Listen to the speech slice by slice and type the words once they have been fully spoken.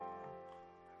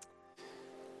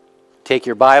Take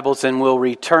your Bibles and we'll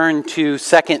return to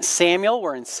 2 Samuel.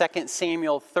 We're in 2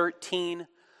 Samuel 13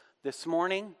 this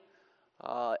morning.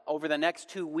 Over the next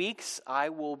 2 weeks, I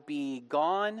will be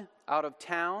gone out of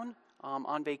town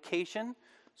on vacation.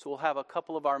 So we'll have a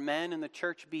couple of our men in the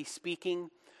church be speaking.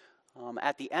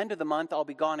 At the end of the month, I'll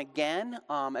be gone again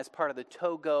as part of the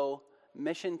Togo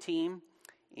mission team.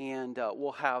 And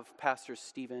we'll have Pastors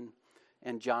Stephen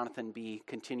and Jonathan be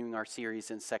continuing our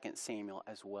series in 2 Samuel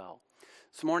as well.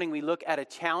 This morning we look at a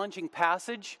challenging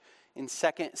passage in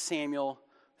 2 Samuel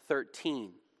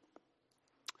 13.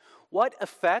 What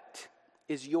effect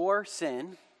is your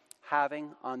sin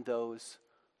having on those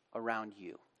around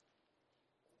you?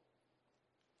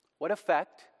 What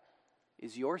effect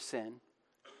is your sin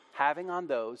having on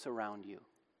those around you?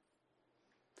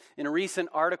 In a recent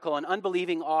article, an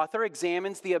unbelieving author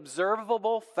examines the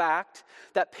observable fact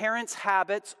that parents'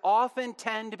 habits often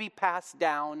tend to be passed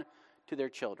down to their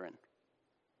children.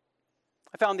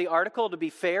 I found the article to be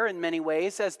fair in many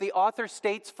ways, as the author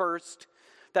states first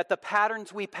that the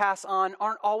patterns we pass on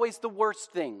aren't always the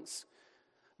worst things.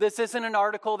 This isn't an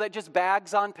article that just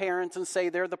bags on parents and say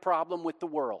they're the problem with the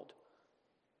world.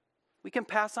 We can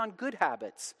pass on good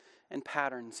habits and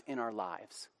patterns in our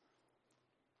lives.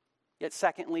 Yet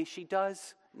secondly, she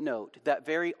does note that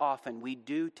very often we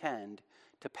do tend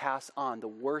to pass on the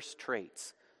worst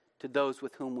traits to those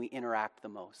with whom we interact the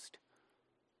most.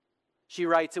 She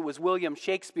writes, it was William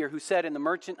Shakespeare who said in The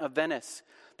Merchant of Venice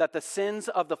that the sins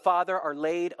of the father are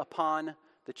laid upon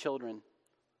the children.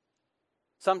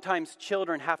 Sometimes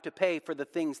children have to pay for the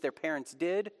things their parents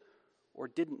did or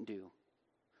didn't do.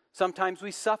 Sometimes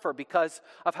we suffer because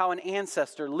of how an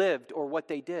ancestor lived or what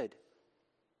they did.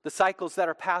 The cycles that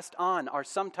are passed on are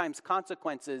sometimes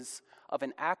consequences of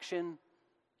an action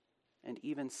and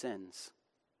even sins.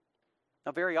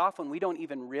 Now, very often we don't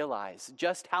even realize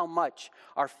just how much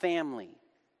our family,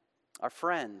 our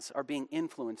friends are being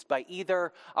influenced by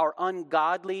either our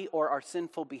ungodly or our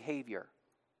sinful behavior.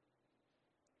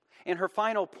 In her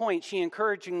final point, she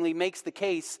encouragingly makes the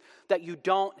case that you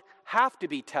don't have to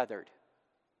be tethered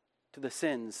to the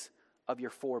sins of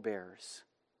your forebears.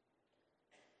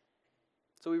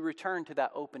 So we return to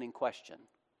that opening question.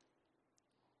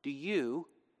 Do you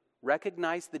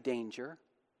recognize the danger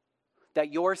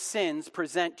that your sins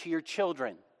present to your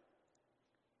children,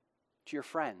 to your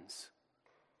friends,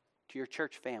 to your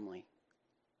church family?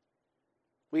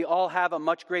 We all have a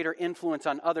much greater influence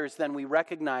on others than we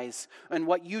recognize. And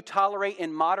what you tolerate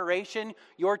in moderation,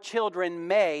 your children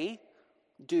may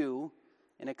do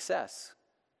in excess.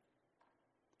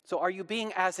 So are you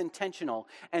being as intentional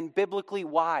and biblically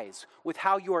wise with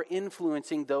how you are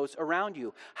influencing those around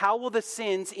you? How will the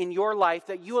sins in your life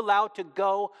that you allow to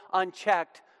go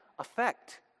unchecked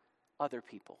affect other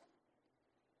people?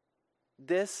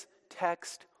 This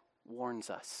text warns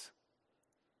us,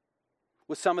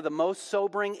 with some of the most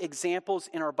sobering examples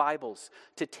in our Bibles,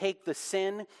 to take the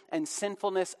sin and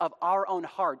sinfulness of our own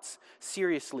hearts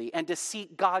seriously and to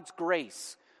seek God's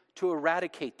grace to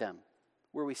eradicate them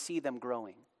where we see them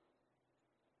growing.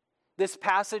 This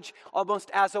passage, almost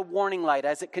as a warning light,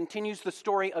 as it continues the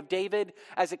story of David,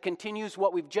 as it continues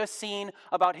what we've just seen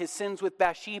about his sins with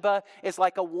Bathsheba, is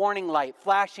like a warning light,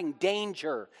 flashing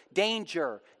danger,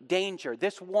 danger, danger.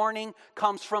 This warning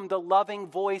comes from the loving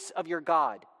voice of your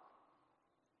God.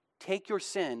 Take your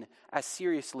sin as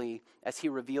seriously as he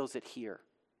reveals it here.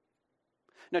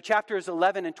 Now, chapters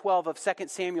 11 and 12 of 2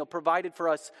 Samuel provided for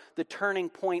us the turning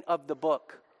point of the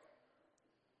book.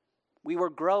 We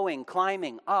were growing,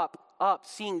 climbing up,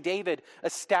 seeing David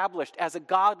established as a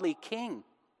godly king.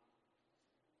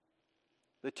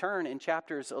 The turn in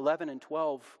chapters 11 and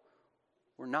 12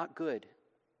 were not good.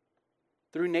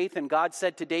 Through Nathan, God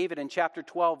said to David in chapter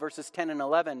 12, verses 10 and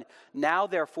 11, "Now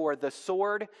therefore the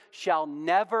sword shall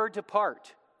never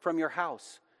depart from your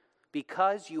house,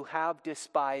 because you have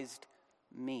despised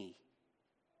me,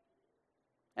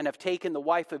 and have taken the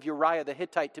wife of Uriah the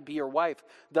Hittite to be your wife.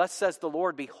 Thus says the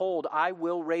Lord, behold, I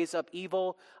will raise up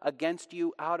evil against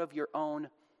you out of your own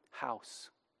house."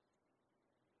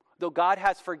 Though God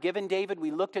has forgiven David,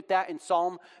 we looked at that in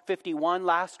Psalm 51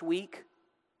 last week,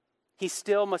 he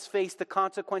still must face the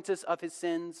consequences of his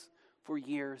sins for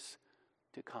years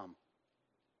to come.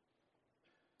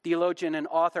 Theologian and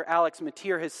author Alex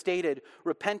Motyer has stated,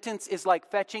 repentance is like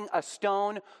fetching a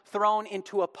stone thrown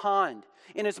into a pond,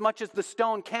 inasmuch as the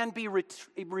stone can be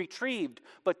retrieved,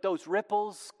 but those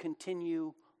ripples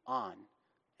continue on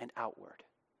and outward.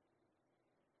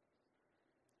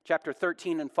 Chapter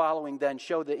 13 and following then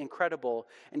show the incredible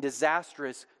and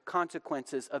disastrous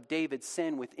consequences of David's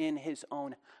sin within his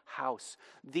own house.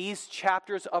 These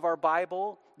chapters of our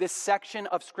Bible, this section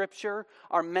of Scripture,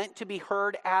 are meant to be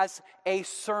heard as a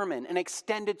sermon, an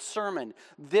extended sermon.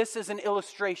 This is an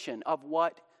illustration of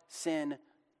what sin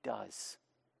does.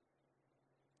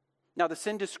 Now, the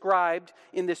sin described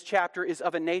in this chapter is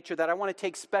of a nature that I want to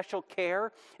take special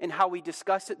care in how we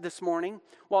discuss it this morning,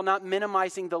 while not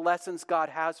minimizing the lessons God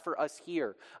has for us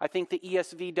here. I think the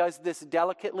ESV does this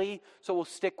delicately, so we'll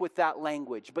stick with that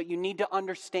language. But you need to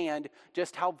understand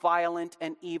just how violent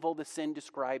and evil the sin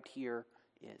described here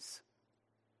is.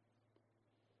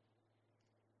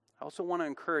 I also want to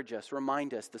encourage us,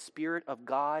 remind us, the Spirit of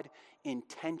God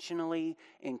intentionally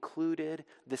included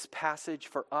this passage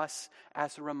for us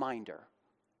as a reminder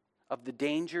of the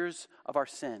dangers of our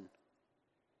sin.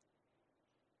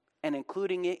 And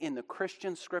including it in the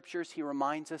Christian Scriptures, He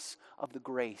reminds us of the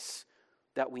grace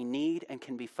that we need and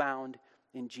can be found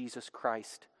in Jesus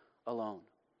Christ alone.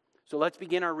 So let's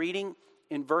begin our reading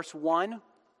in verse 1.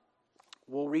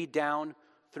 We'll read down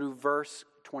through verse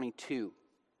 22.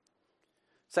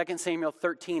 2 Samuel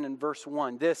 13 and verse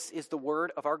 1. This is the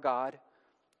word of our God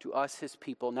to us, His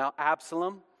people. Now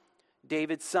Absalom,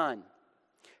 David's son,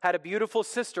 had a beautiful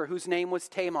sister whose name was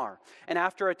Tamar. And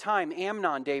after a time,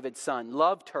 Amnon, David's son,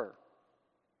 loved her.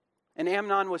 And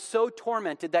Amnon was so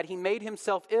tormented that he made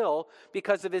himself ill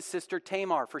because of his sister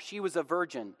Tamar, for she was a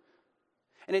virgin.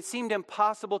 And it seemed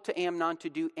impossible to Amnon to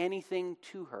do anything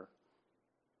to her.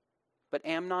 But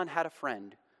Amnon had a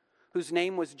friend whose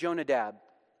name was Jonadab,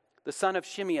 the son of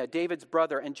Shimeah, David's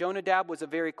brother. And Jonadab was a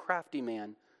very crafty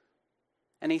man.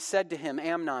 And he said to him,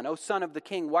 Amnon, O son of the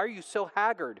king, why are you so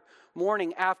haggard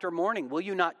morning after morning? Will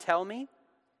you not tell me?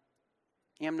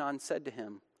 Amnon said to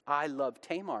him, I love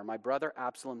Tamar, my brother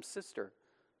Absalom's sister.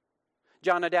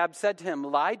 Jonadab said to him,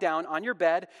 lie down on your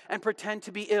bed and pretend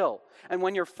to be ill. And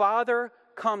when your father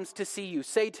comes to see you,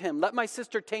 say to him, let my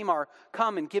sister Tamar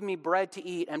come and give me bread to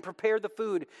eat, and prepare the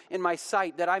food in my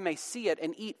sight, that I may see it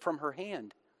and eat from her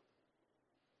hand.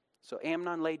 So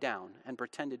Amnon lay down and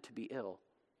pretended to be ill.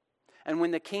 And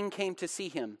when the king came to see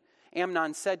him,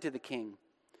 Amnon said to the king,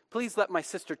 please let my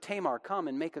sister Tamar come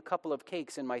and make a couple of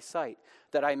cakes in my sight,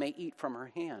 that I may eat from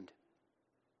her hand.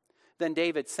 Then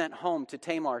David sent home to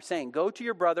Tamar, saying, go to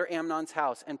your brother Amnon's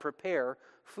house and prepare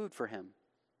food for him.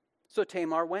 So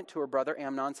Tamar went to her brother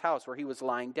Amnon's house, where he was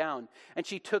lying down. And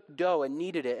she took dough and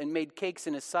kneaded it and made cakes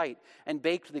in his sight and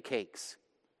baked the cakes.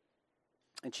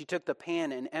 And she took the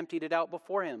pan and emptied it out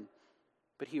before him,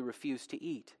 but he refused to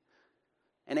eat.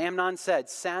 And Amnon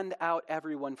said, send out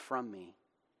everyone from me.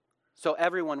 So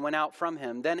everyone went out from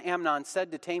him. Then Amnon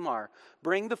said to Tamar,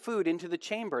 bring the food into the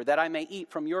chamber, that I may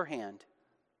eat from your hand.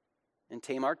 And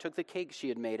Tamar took the cakes she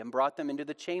had made and brought them into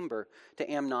the chamber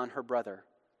to Amnon her brother.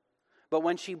 But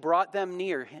when she brought them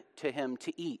near to him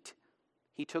to eat,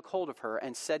 he took hold of her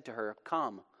and said to her,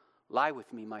 come, lie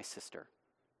with me, my sister.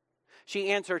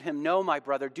 She answered him, no, my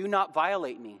brother, do not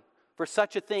violate me, for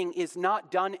such a thing is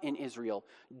not done in Israel.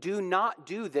 Do not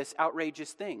do this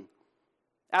outrageous thing.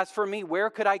 As for me, where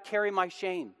could I carry my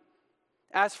shame?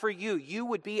 As for you, you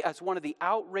would be as one of the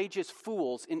outrageous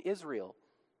fools in Israel.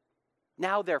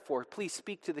 Now, therefore, please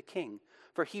speak to the king,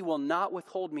 for he will not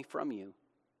withhold me from you.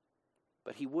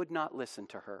 But he would not listen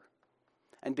to her.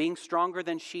 And being stronger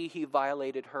than she, he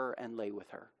violated her and lay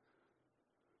with her.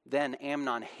 Then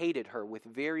Amnon hated her with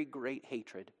very great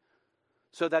hatred,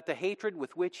 so that the hatred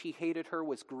with which he hated her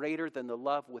was greater than the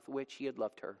love with which he had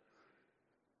loved her.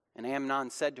 And Amnon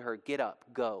said to her, get up,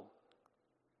 go.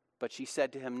 But she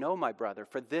said to him, no, my brother,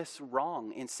 for this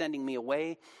wrong in sending me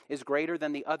away is greater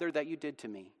than the other that you did to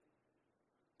me.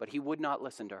 But he would not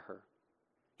listen to her.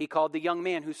 He called the young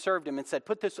man who served him and said,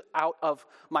 put this out of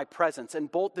my presence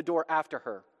and bolt the door after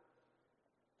her.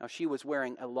 Now she was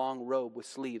wearing a long robe with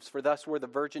sleeves, for thus were the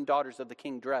virgin daughters of the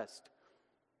king dressed.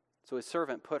 So his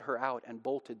servant put her out and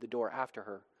bolted the door after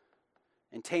her.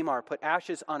 And Tamar put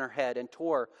ashes on her head and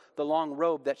tore the long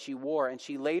robe that she wore, and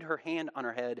she laid her hand on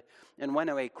her head and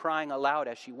went away, crying aloud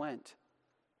as she went.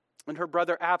 And her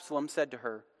brother Absalom said to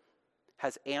her,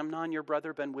 has Amnon your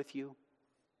brother been with you?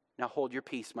 Now hold your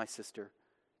peace, my sister.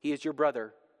 He is your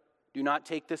brother. Do not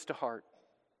take this to heart.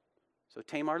 So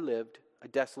Tamar lived, a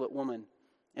desolate woman,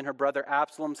 in her brother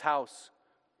Absalom's house.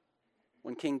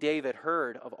 When King David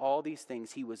heard of all these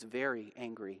things, he was very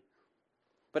angry.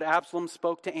 But Absalom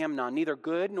spoke to Amnon, neither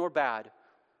good nor bad,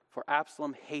 for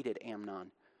Absalom hated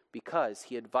Amnon because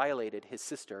he had violated his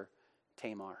sister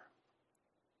Tamar.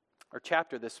 Our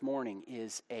chapter this morning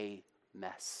is a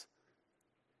mess.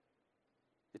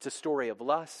 It's a story of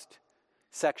lust,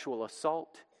 sexual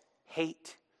assault,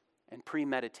 hate, and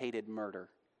premeditated murder.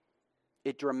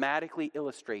 It dramatically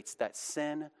illustrates that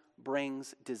sin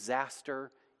brings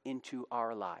disaster into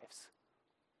our lives.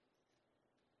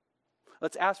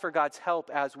 Let's ask for God's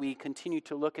help as we continue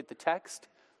to look at the text,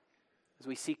 as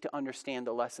we seek to understand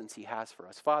the lessons He has for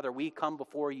us. Father, we come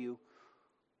before You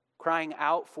crying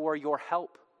out for Your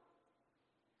help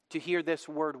to hear this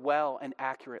word well and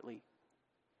accurately.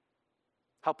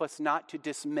 Help us not to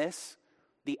dismiss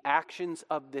the actions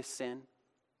of this sin,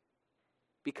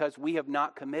 because we have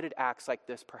not committed acts like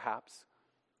this perhaps.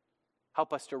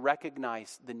 Help us to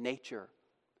recognize the nature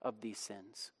of these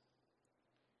sins,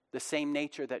 the same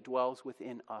nature that dwells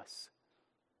within us.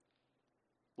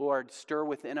 Lord, stir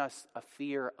within us a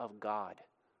fear of God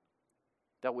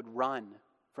that would run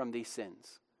from these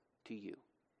sins to You.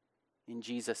 In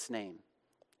Jesus' name,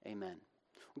 amen.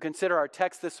 We'll consider our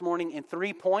text this morning in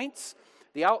 3 points.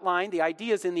 The outline, the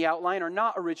ideas in the outline are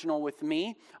not original with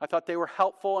me. I thought they were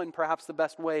helpful and perhaps the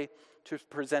best way to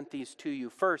present these to you.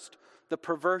 First, the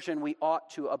perversion we ought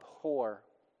to abhor.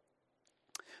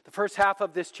 The first half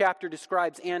of this chapter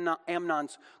describes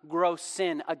Amnon's gross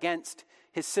sin against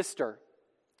his sister.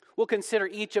 We'll consider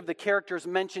each of the characters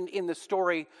mentioned in the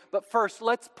story, but first,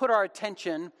 let's put our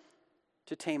attention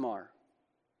to Tamar.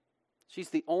 She's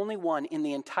the only one in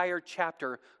the entire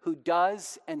chapter who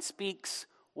does and speaks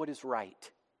what is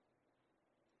right.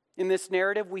 In this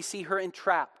narrative, we see her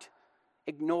entrapped,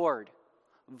 ignored,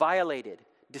 violated,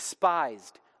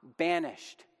 despised,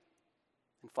 banished,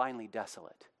 and finally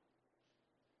desolate.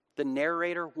 The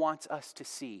narrator wants us to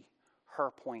see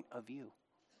her point of view.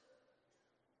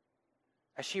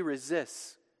 As she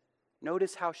resists,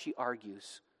 notice how she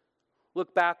argues.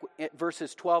 Look back at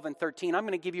verses 12 and 13. I'm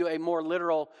going to give you a more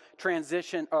literal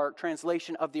translation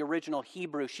of the original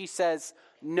Hebrew. She says,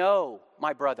 "No,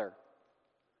 my brother,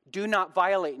 do not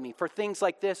violate me, for things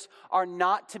like this are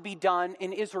not to be done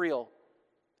in Israel.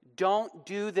 Don't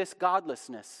do this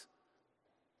godlessness.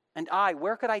 And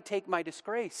where could I take my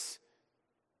disgrace?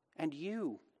 And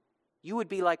you would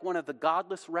be like one of the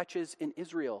godless wretches in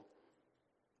Israel.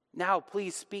 Now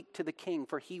please speak to the king,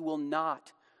 for he will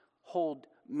not hold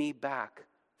me back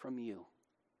from you."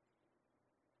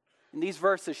 In these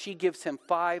verses, she gives him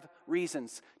 5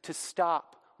 reasons to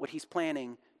stop what he's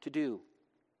planning to do.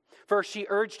 First, she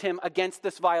urged him against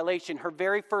this violation. Her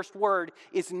very first word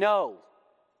is no.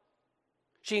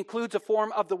 She includes a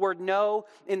form of the word no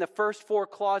in the first 4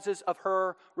 clauses of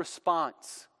her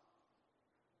response.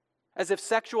 As if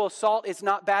sexual assault is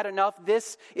not bad enough,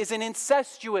 this is an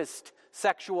incestuous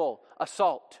sexual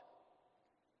assault.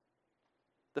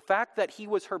 The fact that he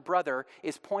was her brother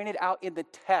is pointed out in the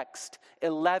text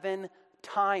 11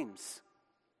 times.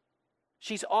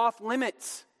 She's off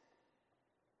limits.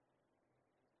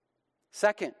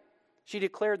 Second, she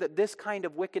declared that this kind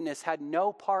of wickedness had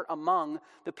no part among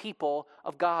the people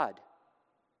of God.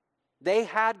 They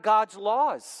had God's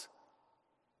laws.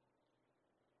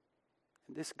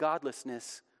 And this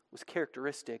godlessness was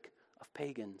characteristic of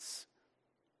pagans.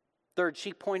 Third,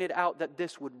 she pointed out that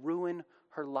this would ruin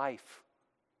her life.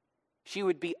 She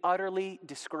would be utterly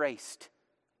disgraced.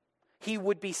 He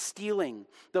would be stealing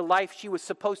the life she was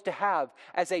supposed to have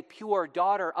as a pure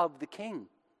daughter of the king.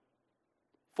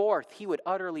 Fourth, he would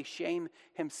utterly shame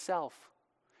himself.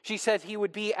 She said he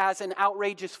would be as an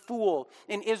outrageous fool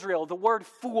in Israel. The word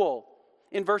fool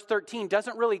in verse 13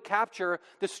 doesn't really capture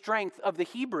the strength of the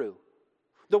Hebrew.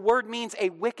 The word means a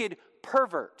wicked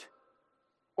pervert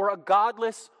or a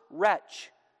godless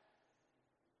wretch.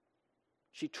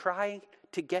 She tried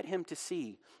to get him to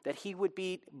see that he would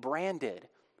be branded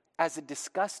as a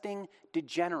disgusting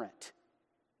degenerate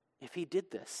if he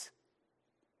did this.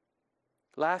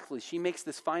 Lastly, she makes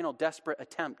this final desperate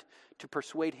attempt to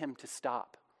persuade him to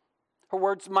stop. Her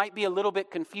words might be a little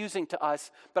bit confusing to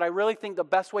us, but I really think the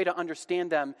best way to understand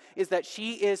them is that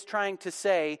she is trying to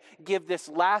say, give this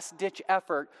last-ditch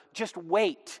effort, just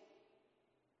wait.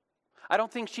 I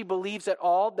don't think she believes at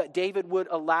all that David would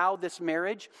allow this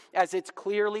marriage, as it's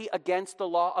clearly against the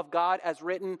law of God as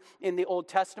written in the Old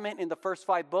Testament in the first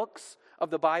 5 books of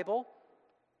the Bible.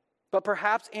 But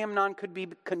perhaps Amnon could be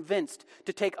convinced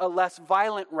to take a less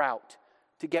violent route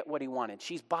to get what he wanted.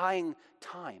 She's buying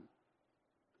time.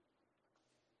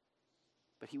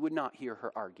 But he would not hear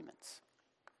her arguments.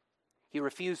 He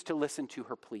refused to listen to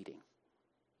her pleading.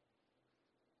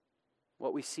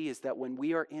 What we see is that when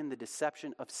we are in the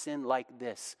deception of sin like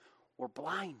this, we're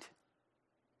blind.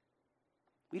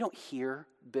 We don't hear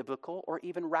biblical or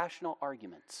even rational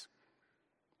arguments.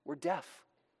 We're deaf.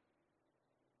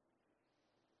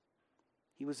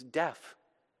 He was deaf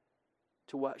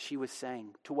to what she was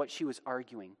saying, to what she was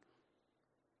arguing.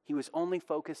 He was only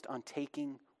focused on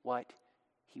taking what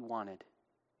he wanted.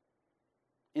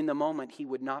 In the moment, he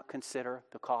would not consider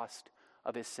the cost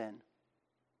of his sin.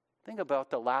 Think about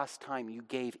the last time you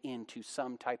gave in to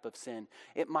some type of sin.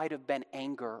 It might have been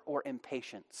anger or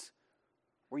impatience.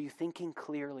 Were you thinking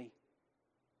clearly?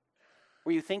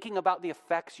 Were you thinking about the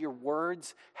effects your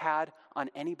words had on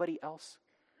anybody else?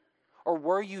 Or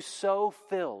were you so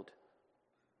filled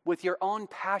with your own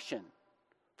passion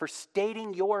for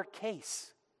stating your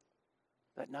case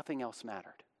that nothing else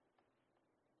mattered?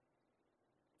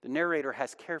 The narrator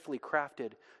has carefully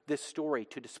crafted this story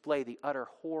to display the utter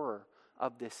horror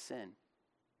of this sin.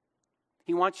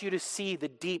 He wants you to see the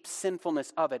deep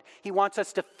sinfulness of it. He wants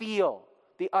us to feel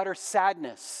the utter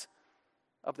sadness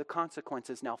of the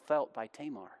consequences now felt by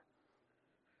Tamar.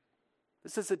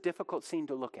 This is a difficult scene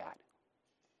to look at.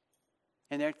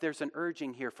 And there's an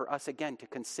urging here for us again to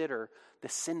consider the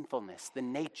sinfulness, the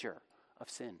nature of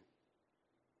sin.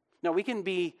 Now, we can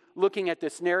be looking at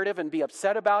this narrative and be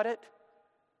upset about it.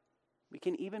 We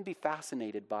can even be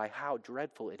fascinated by how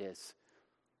dreadful it is.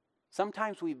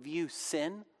 Sometimes we view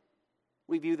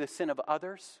the sin of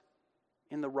others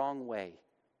in the wrong way,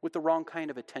 with the wrong kind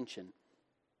of attention.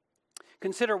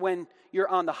 Consider when you're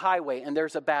on the highway and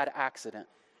there's a bad accident,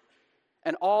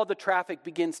 and all the traffic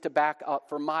begins to back up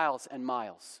for miles and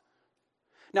miles.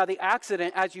 Now, the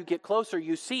accident, as you get closer,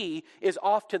 you see, is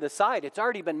off to the side. It's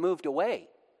already been moved away.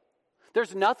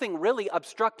 There's nothing really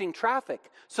obstructing traffic,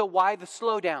 so why the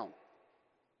slowdown?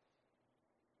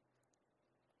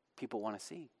 People want to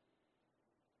see.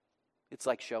 It's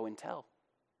like show and tell.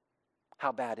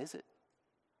 How bad is it?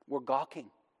 We're gawking.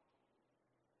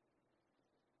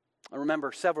 I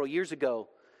remember several years ago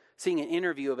seeing an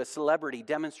interview of a celebrity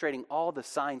demonstrating all the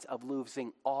signs of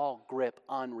losing all grip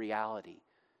on reality.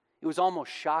 It was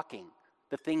almost shocking,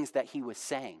 the things that he was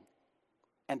saying.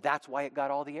 And that's why it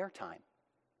got all the airtime.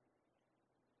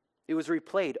 It was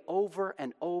replayed over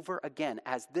and over again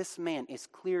as this man is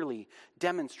clearly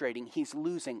demonstrating he's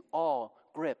losing all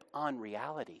grip on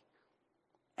reality.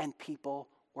 And people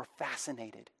were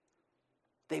fascinated.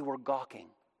 They were gawking.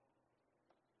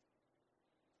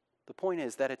 The point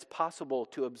is that it's possible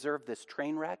to observe this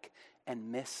train wreck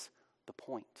and miss the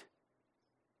point.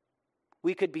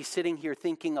 We could be sitting here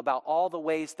thinking about all the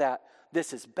ways that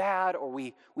this is bad, or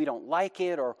we don't like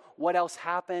it, or what else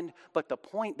happened. But the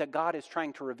point that God is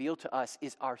trying to reveal to us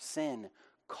is our sin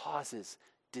causes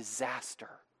disaster.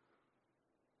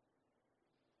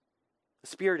 The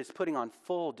Spirit is putting on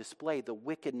full display the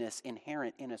wickedness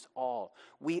inherent in us all.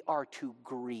 We are to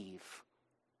grieve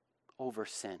over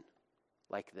sin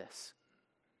like this.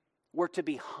 We're to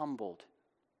be humbled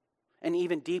and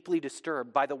even deeply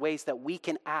disturbed by the ways that we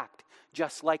can act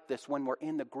just like this when we're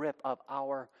in the grip of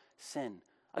our sin.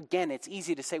 Again, it's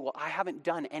easy to say, well, I haven't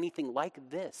done anything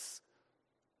like this.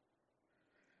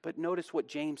 But notice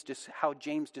how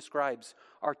James describes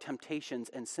our temptations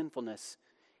and sinfulness.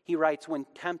 He writes, when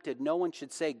tempted, no one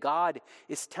should say, God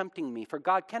is tempting me. For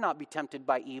God cannot be tempted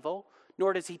by evil,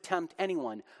 nor does he tempt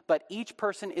anyone. But each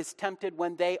person is tempted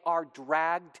when they are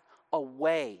dragged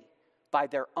away by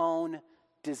their own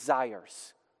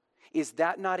desires. Is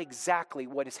that not exactly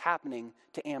what is happening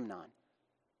to Amnon?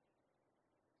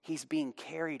 He's being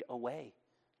carried away.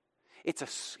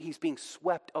 He's being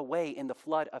swept away in the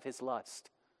flood of his lust.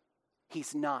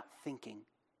 He's not thinking.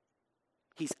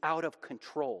 He's out of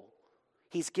control.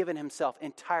 He's given himself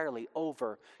entirely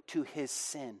over to his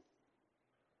sin.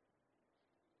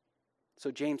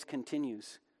 So James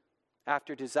continues,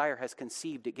 after desire has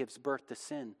conceived, it gives birth to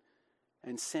sin.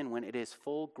 And sin, when it is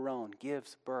full grown,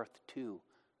 gives birth to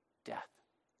death.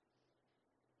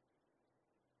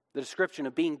 The description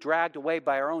of being dragged away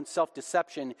by our own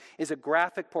self-deception is a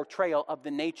graphic portrayal of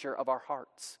the nature of our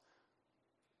hearts.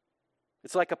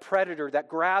 It's like a predator that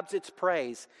grabs its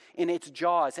prey in its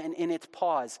jaws and in its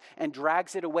paws and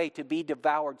drags it away to be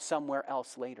devoured somewhere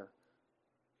else later.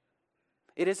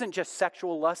 It isn't just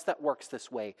sexual lust that works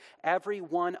this way. Every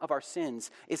one of our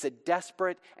sins is a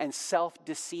desperate and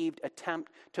self-deceived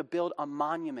attempt to build a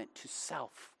monument to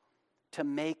self, to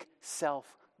make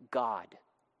self God.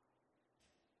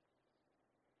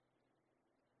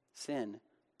 Sin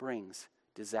brings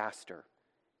disaster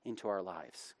into our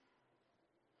lives.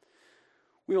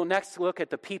 We will next look at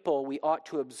the people we ought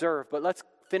to observe, but let's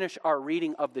finish our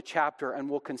reading of the chapter and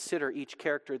we'll consider each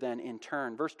character then in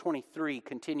turn. Verse 23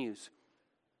 continues.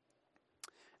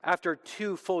 After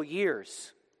 2 full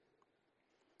years,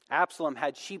 Absalom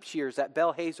had sheep shears at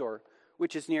Bel-Hazor,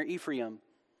 which is near Ephraim.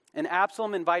 And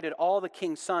Absalom invited all the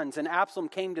king's sons. And Absalom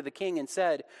came to the king and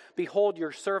said, Behold,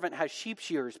 your servant has sheep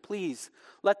shears. Please,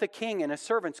 let the king and his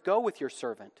servants go with your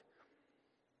servant.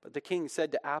 But the king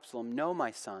said to Absalom, No,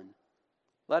 my son,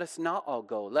 let us not all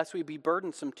go, lest we be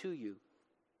burdensome to you.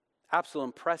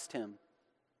 Absalom pressed him,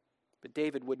 but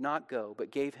David would not go,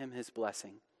 but gave him his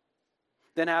blessing.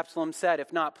 Then Absalom said,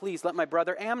 "If not, please let my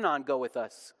brother Amnon go with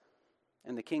us."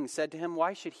 And the king said to him,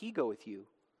 "Why should he go with you?"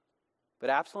 But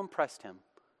Absalom pressed him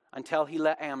until he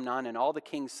let Amnon and all the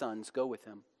king's sons go with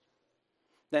him.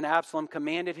 Then Absalom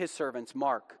commanded his servants,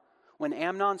 "Mark, when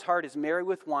Amnon's heart is merry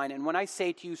with wine, and when I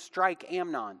say to you, 'Strike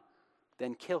Amnon,'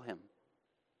 then kill him.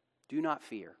 Do not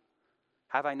fear.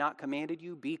 Have I not commanded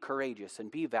you? Be courageous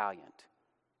and be valiant."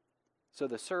 So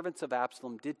the servants of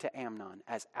Absalom did to Amnon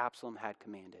as Absalom had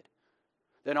commanded.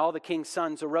 Then all the king's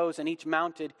sons arose, and each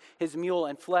mounted his mule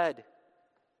and fled.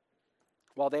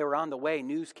 While they were on the way,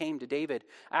 news came to David,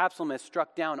 "Absalom has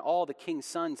struck down all the king's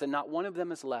sons, and not one of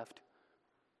them is left."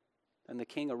 Then the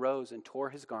king arose and tore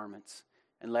his garments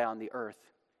and lay on the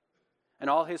earth, and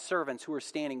all his servants who were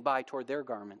standing by tore their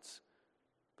garments.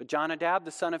 But Jonadab,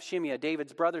 the son of Shimeah,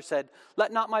 David's brother, said,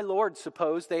 "Let not my lord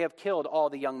suppose they have killed all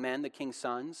the young men, the king's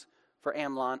sons, for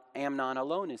Amnon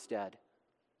alone is dead.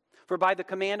 For by the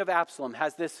command of Absalom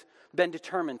has this been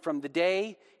determined from the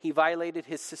day he violated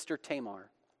his sister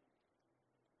Tamar.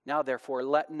 Now therefore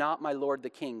let not my lord the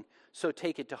king so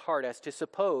take it to heart as to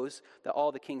suppose that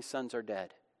all the king's sons are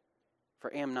dead,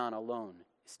 for Amnon alone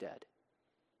is dead."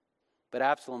 But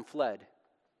Absalom fled.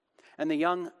 And the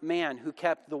young man who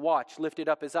kept the watch lifted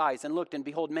up his eyes and looked, and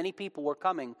behold, many people were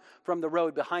coming from the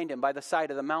road behind him by the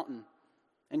side of the mountain.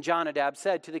 And Jonadab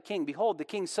said to the king, "Behold, the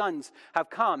king's sons have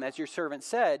come, as your servant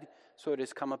said, so it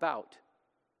has come about."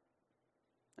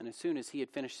 And as soon as he had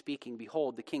finished speaking,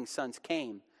 behold, the king's sons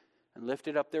came and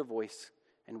lifted up their voice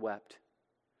and wept.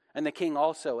 And the king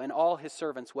also and all his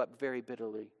servants wept very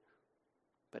bitterly.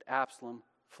 But Absalom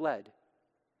fled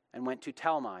and went to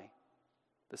Talmai,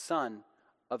 the son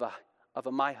of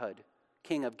Ammihud,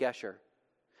 king of Geshur.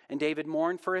 And David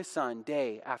mourned for his son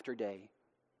day after day.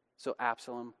 So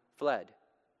Absalom fled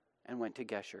and went to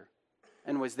Geshur,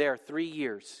 and was there 3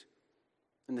 years.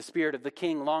 And the spirit of the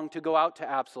king longed to go out to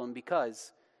Absalom,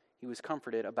 because he was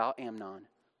comforted about Amnon,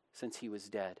 since he was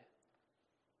dead.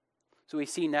 So we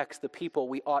see next the people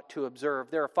we ought to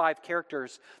observe. There are 5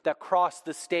 characters that cross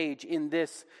the stage in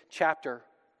this chapter.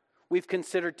 We've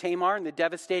considered Tamar and the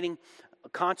devastating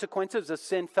consequences of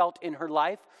sin felt in her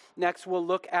life. Next, we'll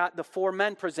look at the 4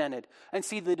 men presented and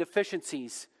see the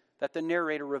deficiencies that the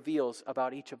narrator reveals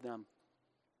about each of them.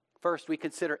 First, we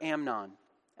consider Amnon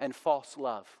and false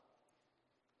love.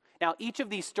 Now, each of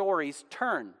these stories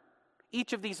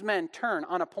each of these men turn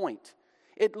on a point.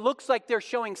 It looks like they're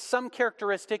showing some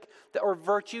characteristic or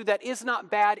virtue that is not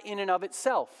bad in and of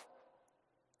itself,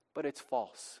 but it's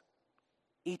false.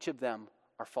 Each of them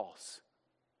are false.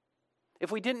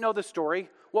 If we didn't know the story,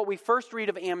 what we first read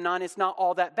of Amnon is not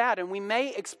all that bad, and we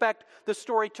may expect the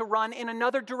story to run in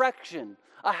another direction,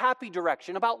 a happy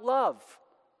direction, about love.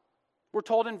 We're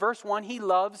told in verse 1 he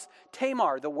loves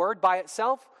Tamar. The word by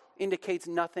itself indicates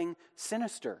nothing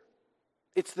sinister.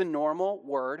 It's the normal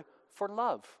word for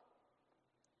love.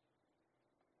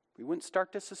 We wouldn't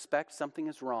start to suspect something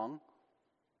is wrong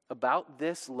about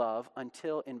this love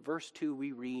until in verse 2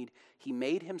 we read, he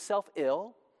made himself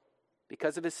ill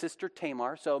because of his sister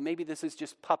Tamar. So maybe this is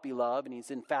just puppy love and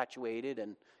he's infatuated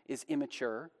and is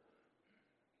immature.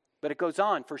 But it goes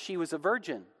on, for she was a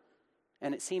virgin,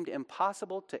 and it seemed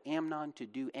impossible to Amnon to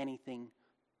do anything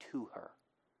to her.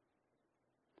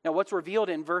 Now what's revealed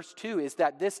in verse 2 is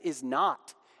that this is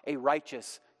not a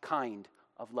righteous kind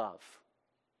of love.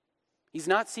 He's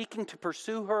not seeking to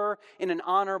pursue her in an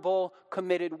honorable,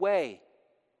 committed way.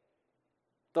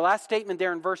 The last statement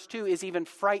there in verse 2 is even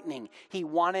frightening. He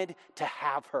wanted to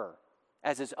have her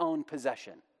as his own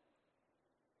possession.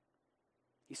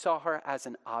 He saw her as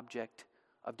an object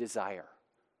of desire,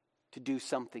 to do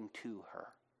something to her.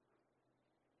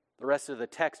 The rest of the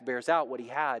text bears out what he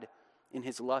had in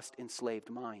his lust-enslaved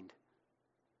mind.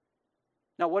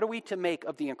 Now, what are we to make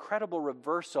of the incredible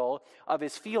reversal of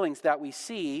his feelings that we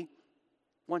see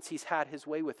once he's had his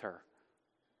way with her?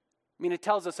 I mean, it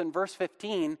tells us in verse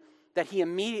 15 that he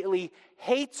immediately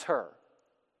hates her.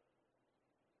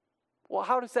 Well,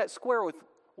 how does that square with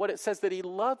what it says that he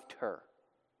loved her?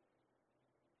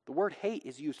 The word hate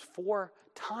is used 4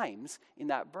 times in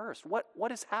that verse.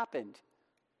 What has happened?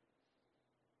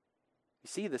 You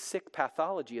see the sick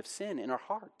pathology of sin in our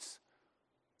hearts.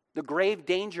 The grave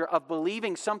danger of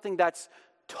believing something that's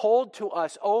told to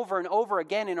us over and over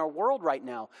again in our world right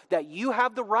now, that you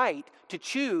have the right to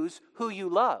choose who you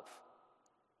love.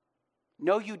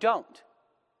 No, you don't.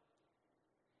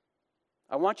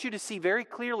 I want you to see very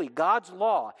clearly God's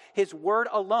law, His word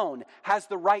alone, has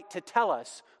the right to tell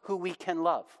us who we can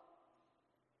love.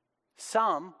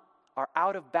 Some are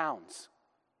out of bounds.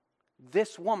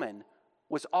 This woman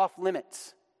was off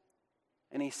limits.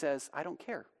 And he says, I don't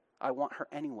care. I want her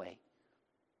anyway.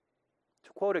 To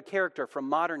quote a character from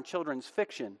modern children's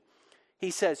fiction,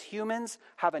 he says, humans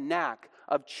have a knack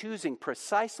of choosing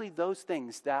precisely those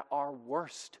things that are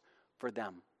worst for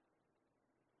them.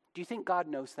 Do you think God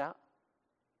knows that?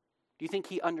 Do you think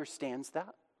he understands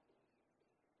that?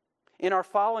 In our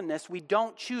fallenness, we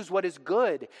don't choose what is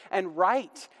good and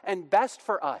right and best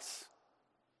for us.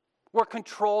 We're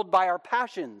controlled by our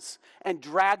passions and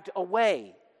dragged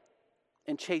away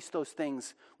and chase those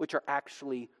things which are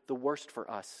actually the worst for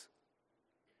us.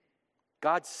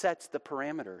 God sets the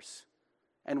parameters,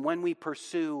 and when we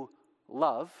pursue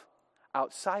love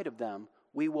outside of them,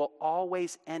 we will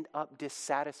always end up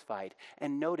dissatisfied.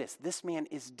 And notice, this man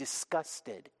is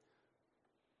disgusted.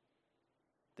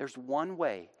 There's one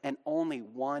way, and only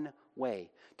one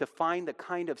way, to find the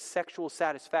kind of sexual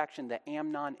satisfaction that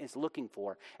Amnon is looking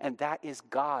for, and that is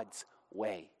God's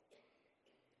way.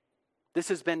 This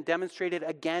has been demonstrated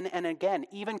again and again,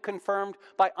 even confirmed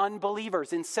by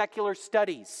unbelievers in secular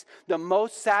studies. The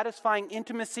most satisfying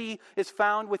intimacy is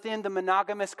found within the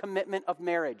monogamous commitment of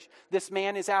marriage. This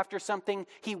man is after something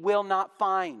he will not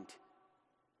find.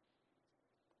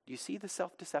 Do you see the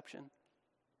self-deception?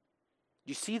 Do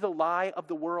you see the lie of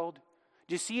the world?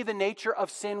 Do you see the nature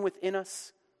of sin within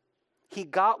us? He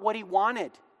got what he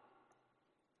wanted,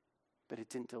 but it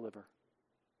didn't deliver.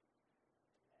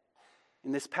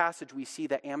 In this passage, we see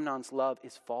that Amnon's love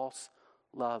is false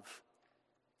love.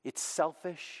 It's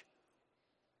selfish,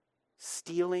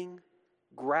 stealing,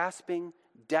 grasping,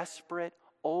 desperate,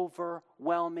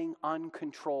 overwhelming,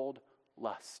 uncontrolled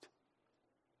lust.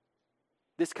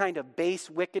 This kind of base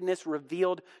wickedness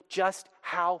revealed just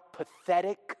how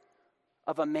pathetic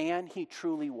of a man he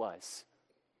truly was.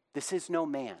 This is no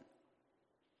man.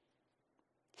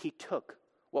 He took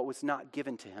what was not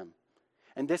given to him.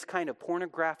 And this kind of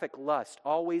pornographic lust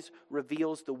always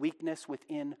reveals the weakness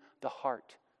within the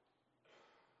heart.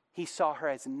 He saw her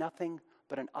as nothing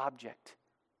but an object.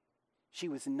 She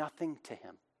was nothing to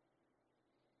him.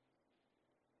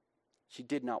 She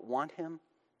did not want him,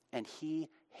 and he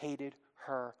hated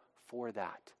her for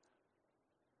that.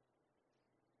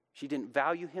 She didn't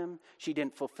value him, she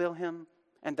didn't fulfill him,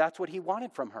 and that's what he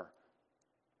wanted from her.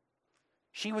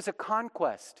 She was a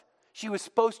conquest. She was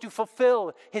supposed to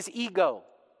fulfill his ego.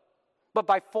 But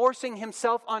by forcing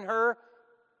himself on her,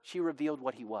 she revealed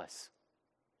what he was.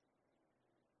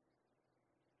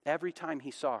 Every time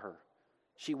he saw her,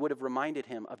 she would have reminded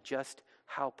him of just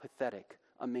how pathetic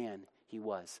a man he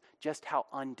was, just how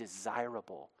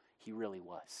undesirable he really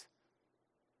was.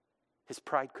 His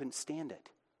pride couldn't stand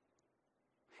it.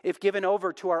 If given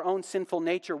over to our own sinful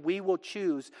nature, we will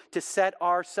choose to set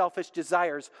our selfish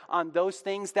desires on those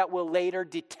things that will later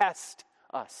detest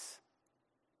us,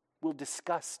 will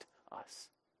disgust us.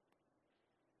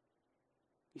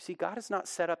 You see, God has not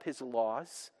set up his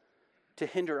laws to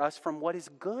hinder us from what is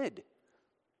good,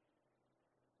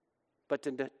 but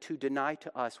to deny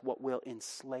to us what will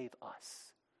enslave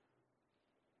us.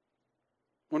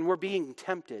 When we're being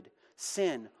tempted,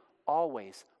 sin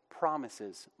always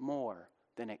promises more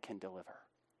than it can deliver.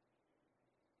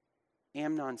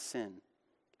 Amnon's sin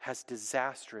has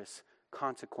disastrous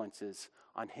consequences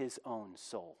on his own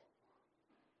soul.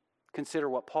 Consider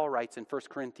what Paul writes in 1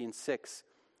 Corinthians 6,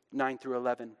 9 through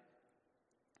 11.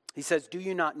 He says, "Do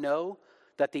you not know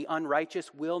that the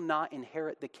unrighteous will not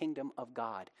inherit the kingdom of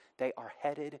God? They are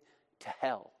headed to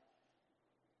hell.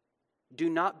 Do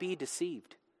not be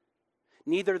deceived.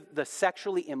 Neither the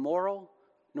sexually immoral,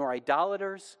 nor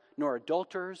idolaters, nor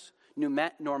adulterers,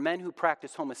 nor men who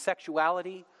practice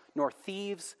homosexuality, nor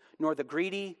thieves, nor the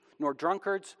greedy, nor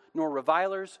drunkards, nor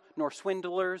revilers, nor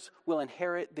swindlers will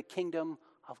inherit the kingdom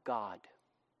of God.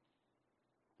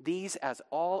 These, as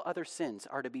all other sins,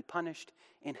 are to be punished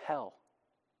in hell."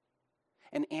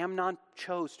 And Amnon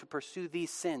chose to pursue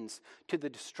these sins to the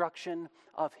destruction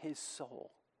of his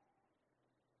soul.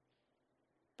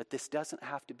 But this doesn't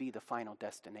have to be the final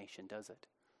destination, does it?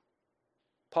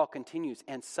 Paul continues,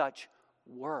 "And such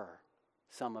were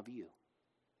some of you.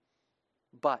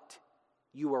 But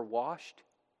you are washed,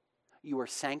 you are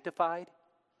sanctified,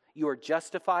 you are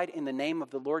justified in the name of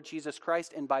the Lord Jesus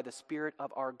Christ and by the Spirit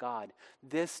of our God."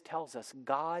 This tells us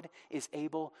God is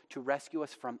able to rescue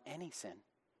us from any sin.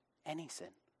 Any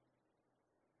sin.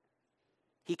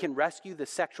 He can rescue the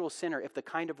sexual sinner if the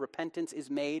kind of repentance is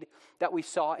made that we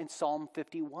saw in Psalm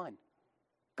 51.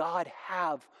 God,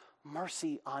 have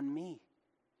mercy on me.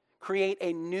 Create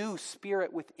a new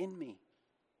spirit within me.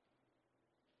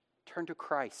 Turn to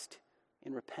Christ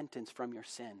in repentance from your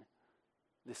sin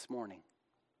this morning.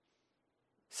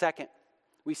 Second,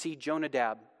 we see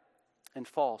Jonadab and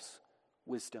false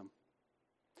wisdom.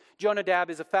 Jonadab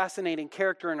is a fascinating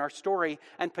character in our story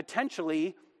and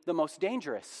potentially the most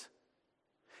dangerous.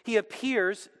 He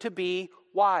appears to be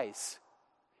wise.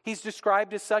 He's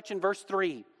described as such in verse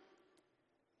 3.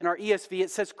 In our ESV, it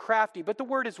says crafty, but the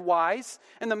word is wise,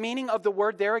 and the meaning of the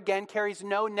word there again carries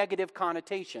no negative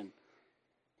connotation.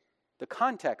 The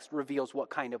context reveals what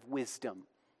kind of wisdom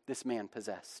this man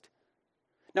possessed.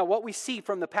 Now, what we see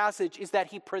from the passage is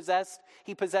that he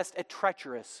possessed a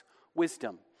treacherous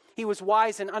wisdom. He was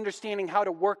wise in understanding how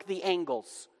to work the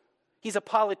angles. He's a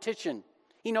politician.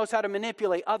 He knows how to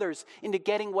manipulate others into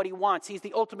getting what he wants. He's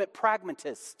the ultimate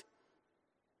pragmatist.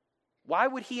 Why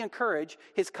would he encourage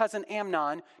his cousin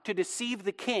Amnon to deceive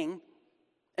the king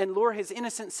and lure his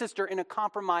innocent sister in a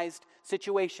compromised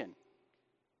situation?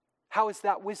 How is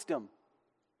that wisdom?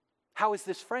 How is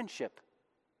this friendship?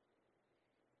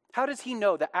 How does he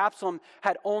know that Absalom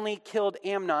had only killed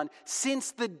Amnon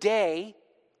since the day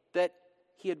that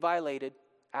he had violated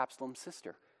Absalom's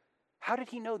sister? How did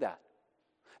he know that?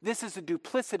 This is a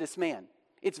duplicitous man.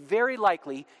 It's very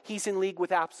likely he's in league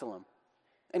with Absalom,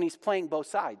 and he's playing both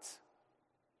sides.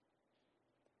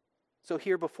 So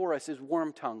here before us is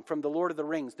Wormtongue from the Lord of the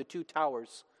Rings, The Two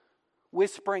Towers,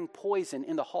 whispering poison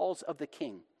in the halls of the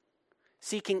king,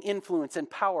 seeking influence and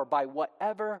power by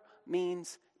whatever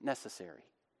means necessary.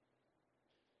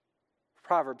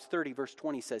 Proverbs 30 verse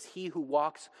 20 says, "He who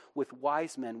walks with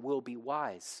wise men will be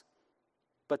wise,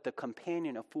 but the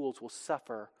companion of fools will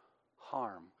suffer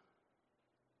harm."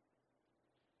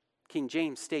 King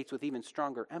James states with even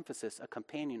stronger emphasis, a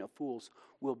companion of fools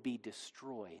will be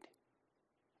destroyed.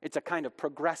 It's a kind of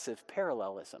progressive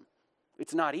parallelism.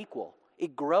 It's not equal.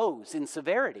 It grows in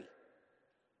severity.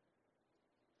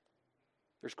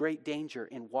 There's great danger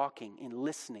in walking, in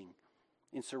listening,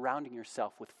 in surrounding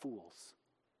yourself with fools.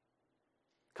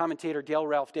 Commentator Dale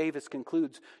Ralph Davis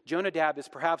concludes, Jonadab is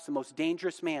perhaps the most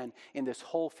dangerous man in this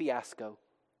whole fiasco.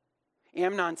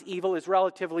 Amnon's evil is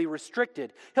relatively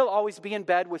restricted. He'll always be in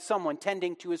bed with someone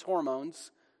tending to his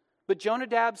hormones. But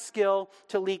Jonadab's skill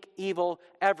to leak evil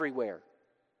everywhere.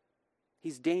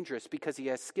 He's dangerous because he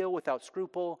has skill without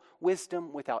scruple,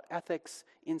 wisdom without ethics,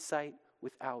 insight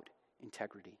without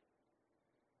integrity.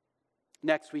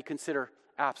 Next, we consider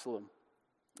Absalom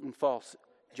and false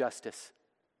justice.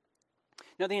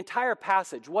 Now, the entire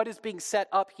passage, what is being set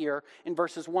up here in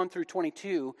verses 1 through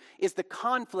 22, is the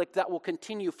conflict that will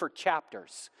continue for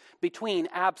chapters between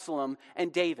Absalom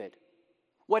and David.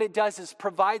 What it does is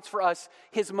provides for us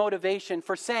his motivation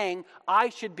for saying, I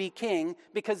should be king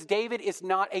because David is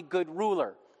not a good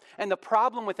ruler. And the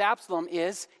problem with Absalom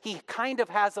is he kind of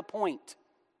has a point.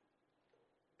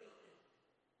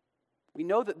 We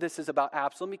know that this is about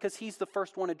Absalom because he's the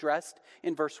first one addressed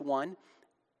in verse 1.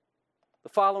 The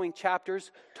following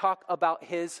chapters talk about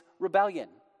his rebellion.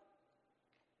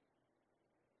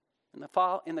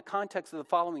 In the context of the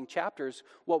following chapters,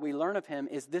 what we learn of him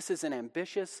is this is an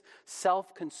ambitious,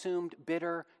 self-consumed,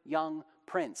 bitter young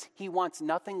prince. He wants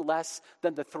nothing less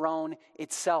than the throne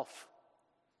itself.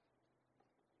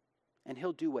 And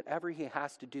he'll do whatever he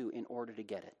has to do in order to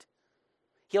get it.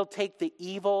 He'll take the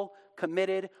evil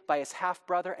committed by his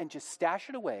half-brother and just stash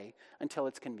it away until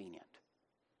it's convenient.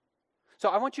 So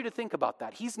I want you to think about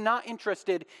that. He's not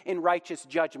interested in righteous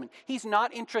judgment. He's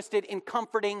not interested in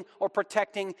comforting or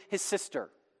protecting his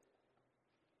sister.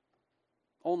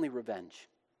 Only revenge.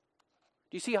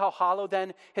 Do you see how hollow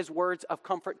then his words of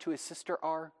comfort to his sister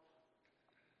are?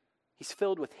 He's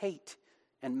filled with hate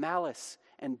and malice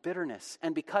and bitterness.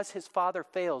 And because his father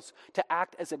fails to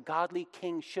act as a godly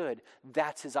king should,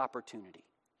 that's his opportunity.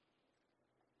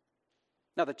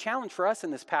 Now, the challenge for us in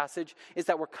this passage is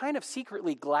that we're kind of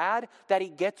secretly glad that he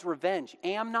gets revenge.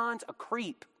 Amnon's a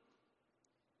creep.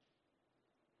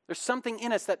 There's something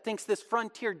in us that thinks this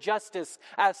frontier justice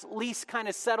at least kind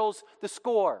of settles the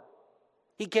score.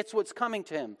 He gets what's coming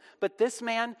to him. But this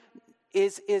man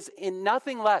is in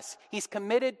nothing less. He's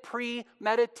committed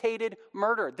premeditated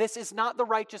murder. This is not the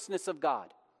righteousness of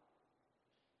God.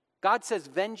 God says,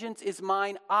 vengeance is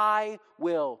mine, I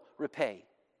will repay.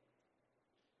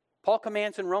 Paul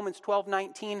commands in Romans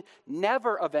 12:19,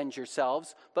 never avenge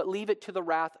yourselves, but leave it to the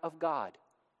wrath of God.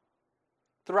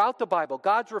 Throughout the Bible,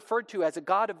 God's referred to as a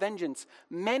God of vengeance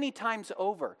many times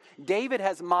over. David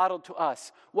has modeled to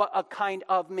us what a kind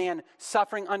of man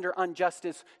suffering under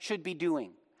injustice should be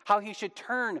doing, how he should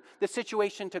turn the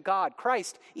situation to God.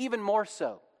 Christ, even more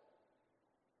so.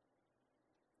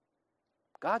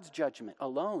 God's judgment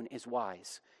alone is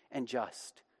wise and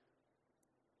just.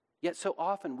 Yet so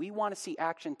often we want to see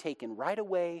action taken right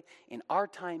away in our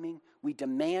timing. We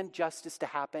demand justice to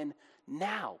happen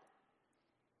now.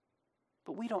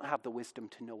 But we don't have the wisdom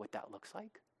to know what that looks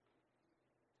like.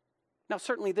 Now,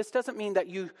 certainly this doesn't mean that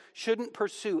you shouldn't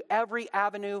pursue every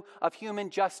avenue of human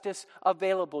justice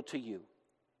available to you.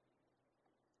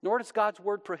 Nor does God's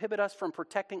word prohibit us from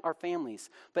protecting our families.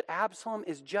 But Absalom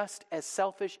is just as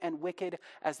selfish and wicked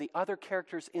as the other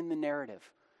characters in the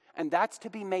narrative. And that's to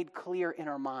be made clear in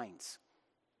our minds.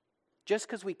 Just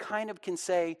because we kind of can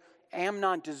say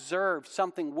Amnon deserved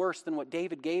something worse than what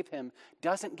David gave him,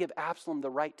 doesn't give Absalom the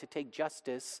right to take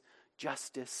justice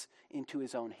into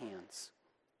his own hands.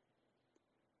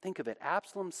 Think of it.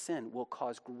 Absalom's sin will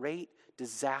cause great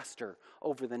disaster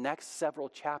over the next several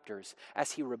chapters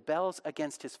as he rebels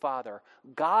against his father,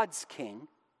 God's king,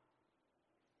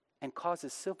 and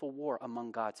causes civil war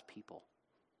among God's people.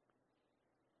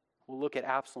 We'll look at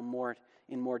Absalom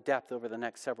in more depth over the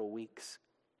next several weeks.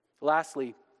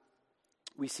 Lastly,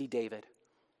 we see David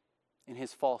in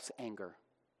his false anger.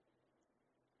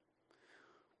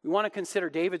 We want to consider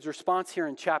David's response here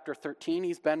in chapter 13.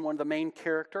 He's been one of the main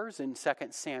characters in 2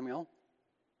 Samuel.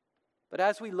 But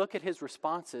as we look at his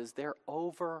responses, they're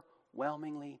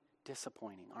overwhelmingly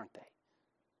disappointing, aren't they?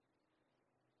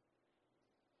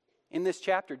 In this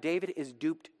chapter, David is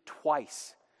duped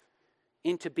twice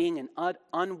into being an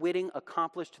unwitting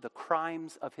accomplice to the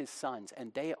crimes of his sons,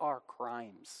 and they are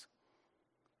crimes.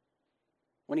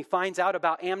 When he finds out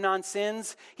about Amnon's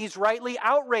sins, he's rightly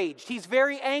outraged. He's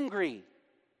very angry.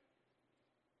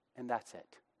 And that's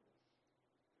it.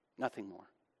 Nothing more.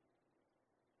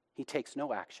 He takes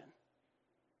no action.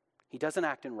 He doesn't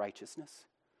act in righteousness.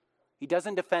 He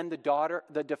doesn't defend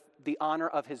the honor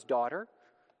of his daughter.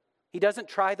 He doesn't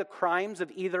try the crimes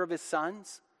of either of his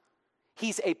sons.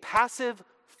 He's a passive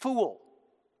fool,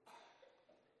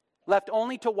 left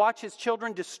only to watch his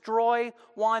children destroy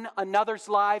one another's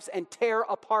lives and tear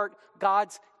apart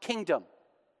God's kingdom.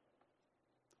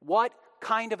 What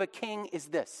kind of a king is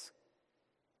this?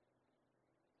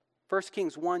 1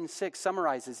 Kings 1:6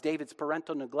 summarizes David's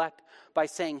parental neglect by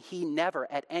saying he never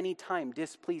at any time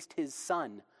displeased his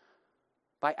son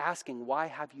by asking, "Why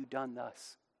have you done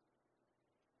thus?"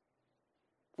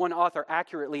 One author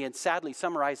accurately and sadly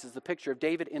summarizes the picture of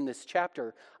David in this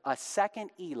chapter, a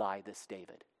second Eli, this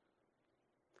David,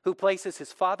 who places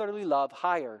his fatherly love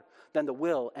higher than the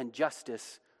will and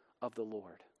justice of the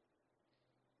Lord.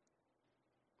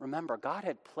 Remember, God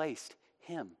had placed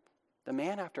him, the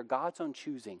man after God's own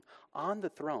choosing, on the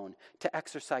throne to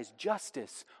exercise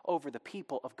justice over the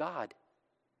people of God.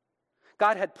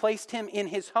 God had placed him in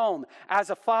his home as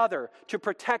a father to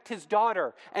protect his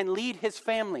daughter and lead his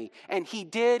family, and he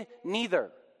did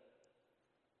neither.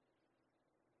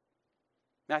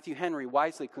 Matthew Henry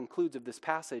wisely concludes of this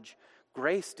passage,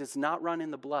 grace does not run in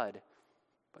the blood,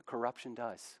 but corruption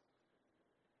does.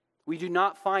 We do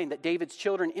not find that David's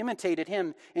children imitated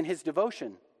him in his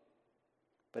devotion,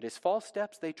 but his false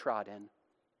steps they trod in,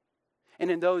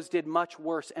 and in those did much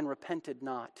worse and repented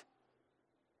not.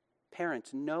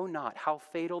 Parents know not how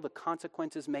fatal the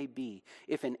consequences may be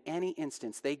if in any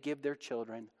instance they give their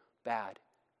children bad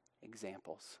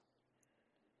examples.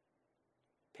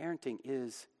 Parenting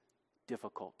is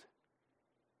difficult.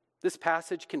 This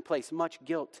passage can place much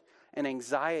guilt and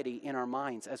anxiety in our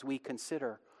minds as we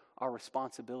consider our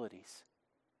responsibilities.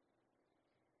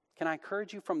 Can I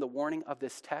encourage you from the warning of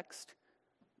this text?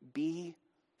 Be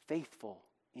faithful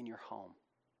in your home.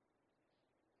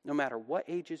 No matter what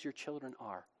ages your children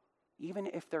are, even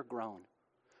if they're grown,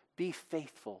 be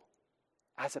faithful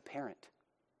as a parent.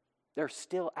 There are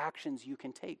still actions you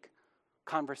can take,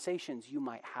 conversations you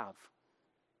might have.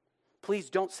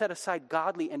 Please don't set aside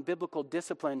godly and biblical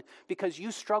discipline because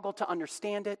you struggle to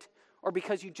understand it, or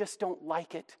because you just don't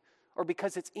like it, or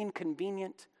because it's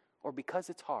inconvenient, or because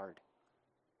it's hard.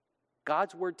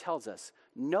 God's word tells us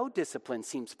no discipline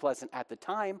seems pleasant at the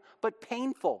time, but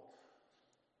painful.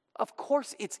 Of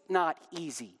course it's not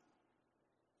easy.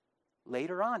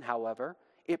 Later on, however,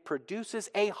 it produces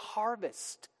a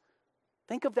harvest.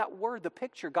 Think of that word, the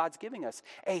picture God's giving us.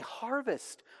 A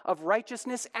harvest of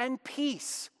righteousness and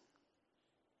peace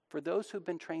for those who've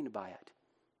been trained by it.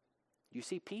 You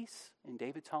see peace in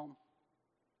David's home?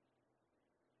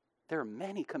 There are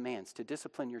many commands to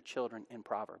discipline your children in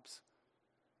Proverbs.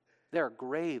 There are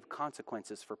grave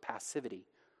consequences for passivity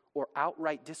or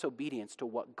outright disobedience to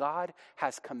what God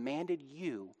has commanded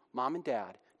you, mom and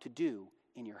dad, to do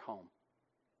in your home.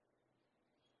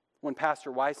 One pastor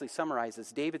wisely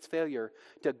summarizes, David's failure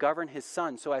to govern his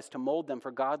sons so as to mold them for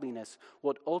godliness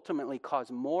would ultimately cause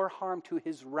more harm to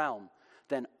his realm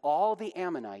than all the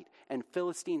Ammonite and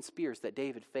Philistine spears that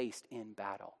David faced in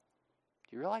battle.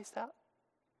 Do you realize that?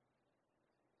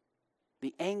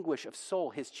 The anguish of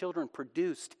soul his children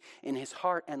produced in his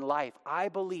heart and life, I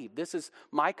believe, this is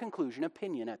my conclusion,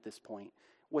 opinion at this point,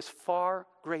 was far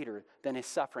greater than his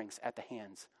sufferings at the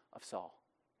hands of Saul.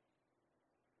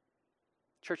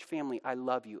 Church family, I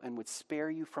love you and would spare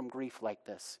you from grief like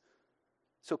this.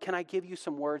 So can I give you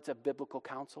some words of biblical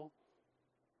counsel?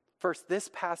 First, this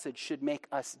passage should make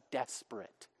us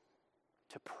desperate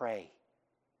to pray.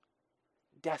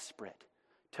 Desperate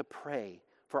to pray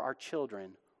for our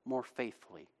children more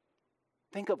faithfully.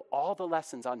 Think of all the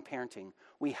lessons on parenting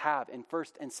we have in 1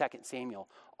 and 2 Samuel.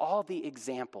 All the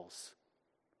examples.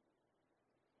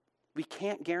 We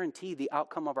can't guarantee the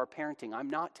outcome of our parenting. I'm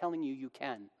not telling you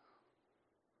can.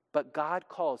 But God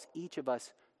calls each of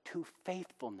us to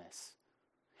faithfulness.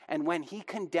 And when he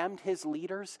condemned his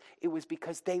leaders, it was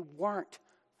because they weren't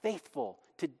faithful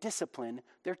to discipline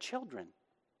their children.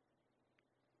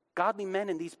 Godly men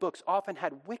in these books often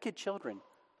had wicked children.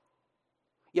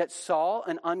 Yet Saul,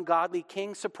 an ungodly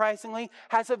king, surprisingly,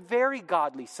 has a very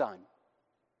godly son.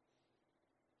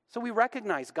 So we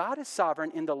recognize God is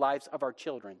sovereign in the lives of our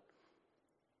children.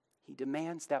 He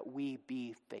demands that we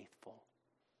be faithful.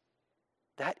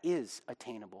 That is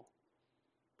attainable.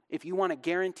 If you want to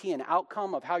guarantee an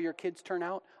outcome of how your kids turn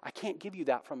out, I can't give you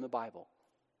that from the Bible.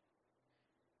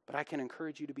 But I can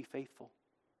encourage you to be faithful.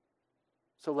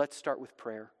 So let's start with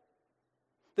prayer.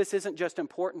 This isn't just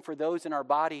important for those in our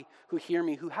body who hear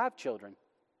me who have children.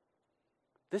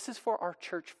 This is for our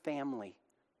church family.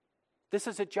 This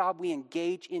is a job we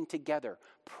engage in together.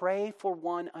 Pray for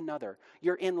one another.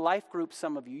 You're in life groups,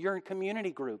 some of you. You're in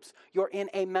community groups. You're in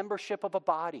a membership of a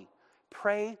body.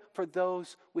 Pray for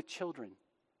those with children.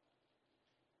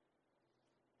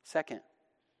 Second,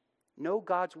 know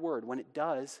God's word when it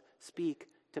does speak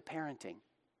to parenting.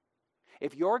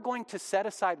 If you're going to set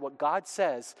aside what God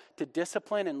says to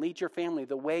discipline and lead your family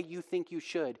the way you think you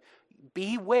should,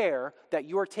 beware that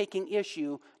you are taking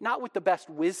issue not with the best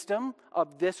wisdom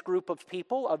of this group of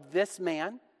people, of this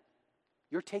man.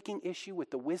 You're taking issue with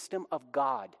the wisdom of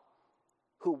God,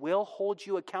 who will hold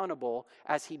you accountable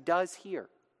as he does here.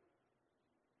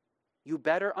 You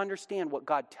better understand what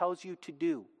God tells you to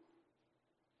do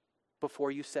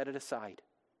before you set it aside.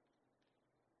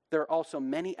 There are also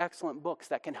many excellent books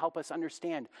that can help us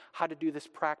understand how to do this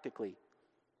practically.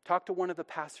 Talk to one of the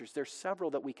pastors. There's several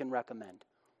that we can recommend.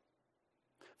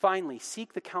 Finally,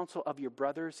 seek the counsel of your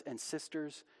brothers and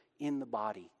sisters in the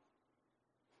body.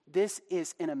 This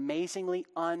is an amazingly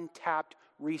untapped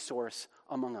resource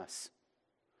among us.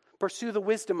 Pursue the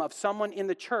wisdom of someone in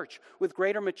the church with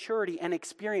greater maturity and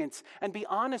experience, and be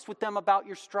honest with them about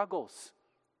your struggles.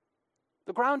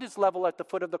 The ground is level at the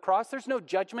foot of the cross. There's no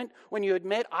judgment when you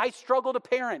admit, I struggle to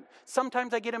parent.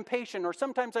 Sometimes I get impatient, or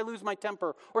sometimes I lose my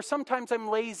temper, or sometimes I'm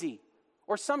lazy,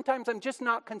 or sometimes I'm just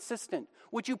not consistent.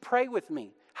 Would you pray with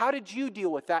me? How did you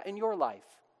deal with that in your life?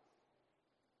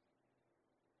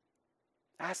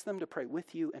 Ask them to pray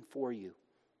with you and for you.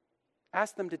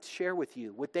 Ask them to share with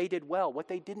you what they did well, what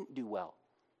they didn't do well.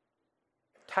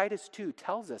 Titus 2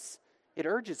 tells us, it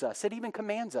urges us, it even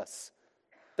commands us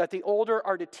that the older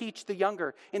are to teach the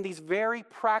younger in these very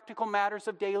practical matters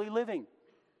of daily living.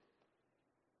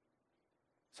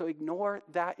 So ignore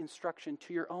that instruction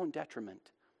to your own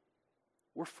detriment.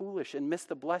 We're foolish and miss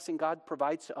the blessing God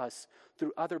provides to us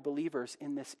through other believers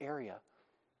in this area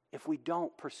if we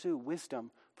don't pursue wisdom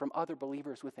from other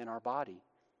believers within our body.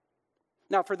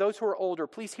 Now, for those who are older,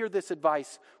 please hear this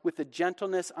advice with the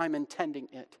gentleness I'm intending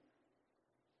it.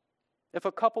 If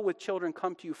a couple with children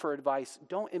come to you for advice,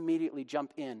 don't immediately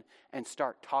jump in and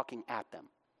start talking at them.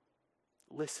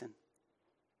 Listen.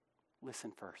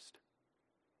 Listen first.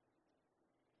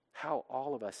 How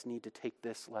all of us need to take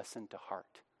this lesson to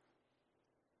heart.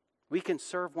 We can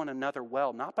serve one another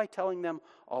well, not by telling them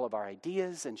all of our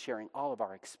ideas and sharing all of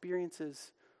our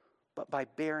experiences, but by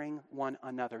bearing one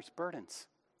another's burdens,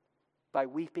 by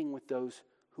weeping with those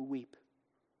who weep,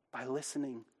 by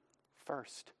listening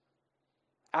first.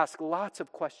 Ask lots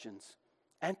of questions.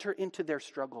 Enter into their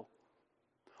struggle.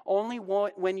 Only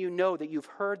when you know that you've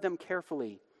heard them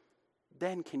carefully,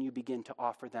 then can you begin to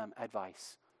offer them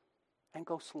advice. And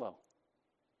go slow.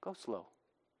 Go slow.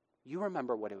 You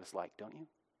remember what it was like, don't you?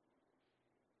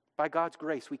 By God's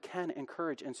grace, we can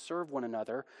encourage and serve one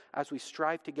another as we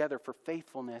strive together for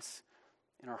faithfulness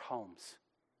in our homes.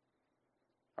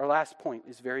 Our last point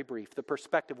is very brief, the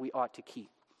perspective we ought to keep.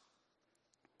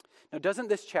 Now, doesn't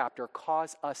this chapter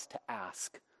cause us to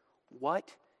ask,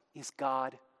 what is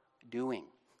God doing?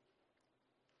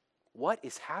 What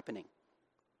is happening?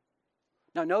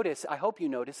 Now notice, I hope you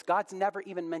notice, God's never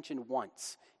even mentioned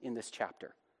once in this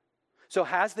chapter. So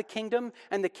has the kingdom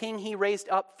and the king he raised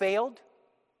up failed?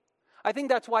 I think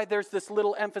that's why there's this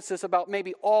little emphasis about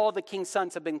maybe all the king's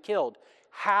sons have been killed.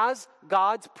 Has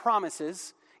God's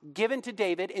promises given to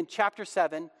David in chapter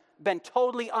 7 been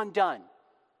totally undone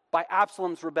by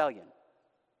Absalom's rebellion?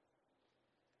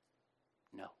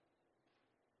 No.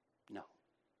 No.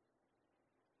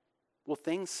 Will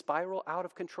things spiral out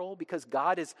of control because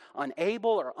God is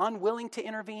unable or unwilling to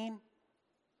intervene?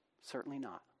 Certainly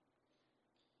not.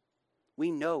 We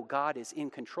know God is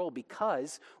in control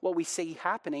because what we see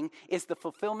happening is the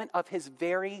fulfillment of his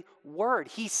very word.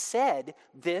 He said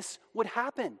this would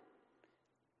happen.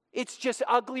 It's just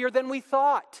uglier than we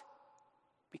thought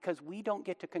because we don't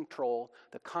get to control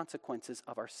the consequences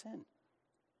of our sin.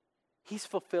 He's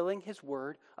fulfilling his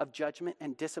word of judgment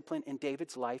and discipline in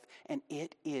David's life, and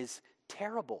it is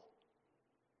terrible.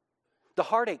 The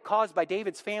heartache caused by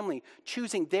David's family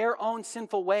choosing their own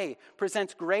sinful way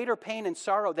presents greater pain and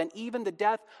sorrow than even the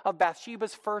death of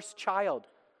Bathsheba's first child.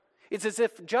 It's as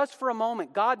if just for a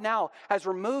moment, God now has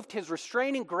removed his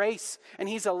restraining grace and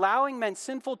he's allowing men's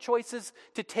sinful choices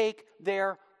to take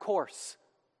their course.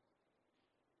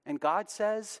 And God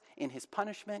says in his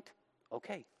punishment,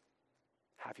 okay,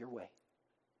 have your way.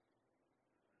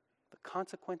 The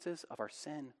consequences of our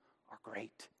sin are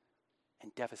great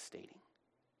and devastating.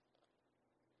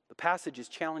 The passage is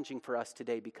challenging for us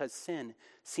today because sin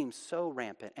seems so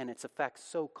rampant and its effects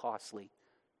so costly.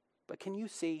 But can you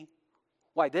see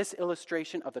why this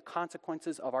illustration of the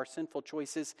consequences of our sinful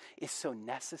choices is so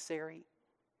necessary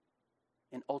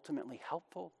and ultimately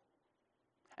helpful?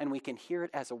 And we can hear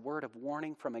it as a word of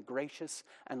warning from a gracious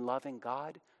and loving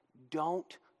God.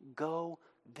 Don't go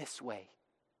this way.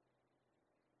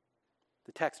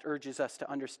 The text urges us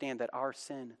to understand that our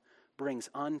sin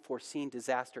brings unforeseen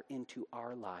disaster into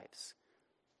our lives.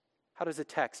 How does a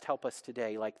text help us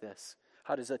today like this?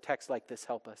 How does a text like this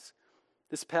help us?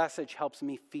 This passage helps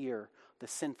me fear the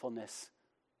sinfulness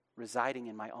residing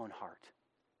in my own heart.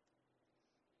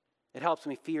 It helps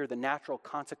me fear the natural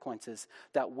consequences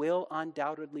that will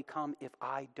undoubtedly come if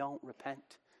I don't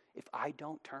repent, if I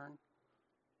don't turn,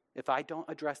 if I don't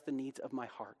address the needs of my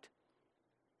heart.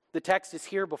 The text is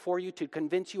here before you to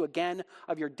convince you again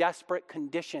of your desperate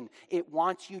condition. It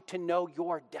wants you to know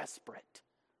you're desperate.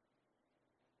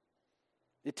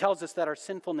 It tells us that our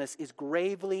sinfulness is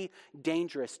gravely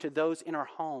dangerous to those in our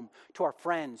home, to our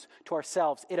friends, to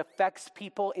ourselves. It affects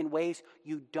people in ways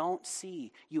you don't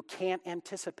see, you can't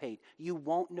anticipate, you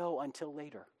won't know until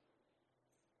later.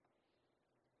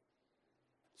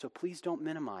 So please don't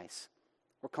minimize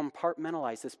or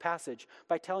compartmentalize this passage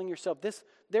by telling yourself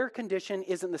their condition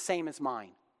isn't the same as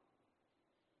mine.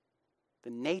 The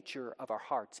nature of our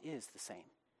hearts is the same.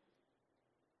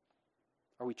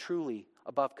 Are we truly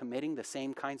above committing the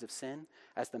same kinds of sin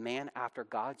as the man after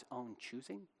God's own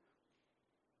choosing?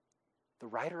 The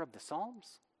writer of the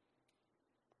Psalms?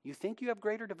 You think you have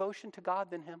greater devotion to God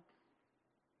than him?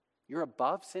 You're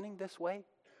above sinning this way?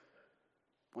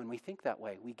 When we think that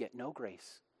way, we get no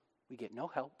grace. We get no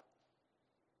help.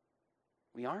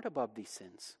 We aren't above these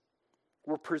sins.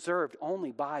 We're preserved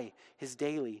only by his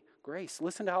daily grace.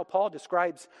 Listen to how Paul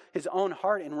describes his own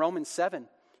heart in Romans 7.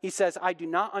 He says, I do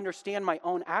not understand my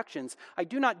own actions. I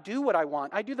do not do what I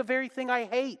want. I do the very thing I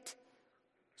hate.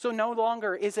 So no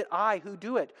longer is it I who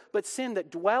do it, but sin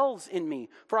that dwells in me.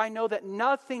 For I know that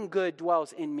nothing good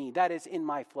dwells in me, that is in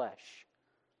my flesh.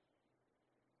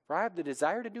 For I have the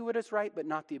desire to do what is right, but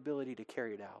not the ability to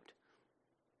carry it out.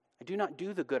 I do not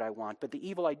do the good I want, but the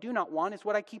evil I do not want is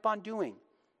what I keep on doing.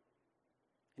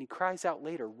 And he cries out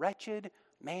later, wretched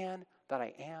man that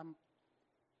I am,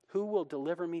 who will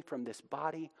deliver me from this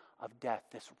body of death,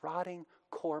 this rotting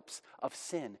corpse of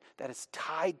sin that is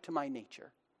tied to my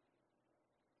nature?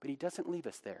 But he doesn't leave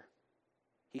us there.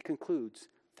 He concludes,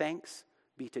 thanks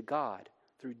be to God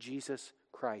through Jesus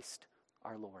Christ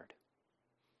our Lord.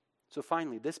 So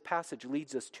finally, this passage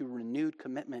leads us to renewed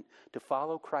commitment to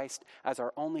follow Christ as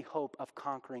our only hope of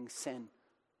conquering sin.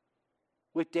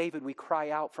 With David, we cry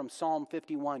out from Psalm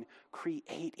 51,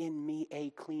 create in me a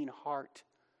clean heart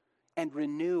and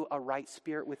renew a right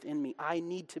spirit within me. I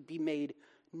need to be made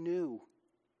new.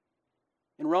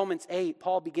 In Romans 8,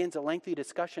 Paul begins a lengthy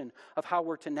discussion of how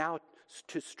we're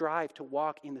to strive to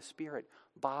walk in the Spirit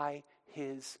by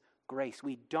his grace.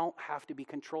 We don't have to be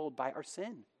controlled by our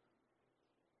sin.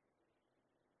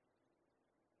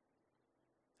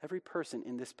 Every person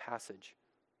in this passage,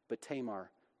 but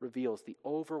Tamar, reveals the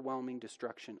overwhelming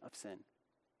destruction of sin.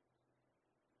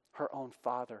 Her own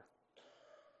father,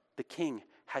 the king,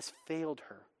 has failed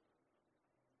her.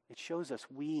 It shows us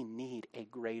we need a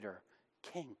greater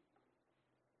king.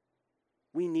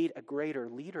 We need a greater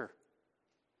leader.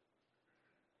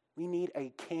 We need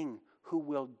a king who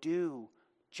will do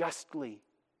justly,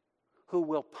 who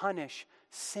will punish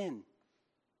sin,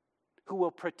 who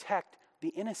will protect the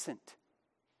innocent.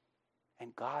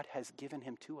 And God has given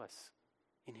him to us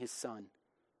in his Son.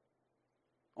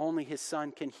 Only his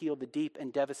Son can heal the deep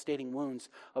and devastating wounds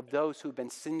of those who've been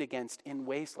sinned against in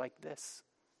ways like this.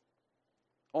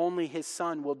 Only his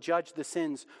Son will judge the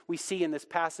sins we see in this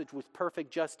passage with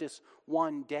perfect justice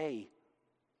one day.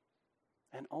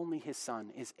 And only his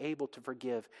Son is able to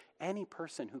forgive any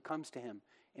person who comes to him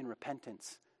in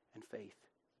repentance and faith.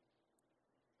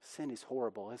 Sin is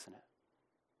horrible, isn't it?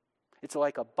 It's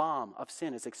like a bomb of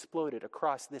sin has exploded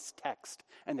across this text,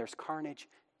 and there's carnage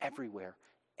everywhere.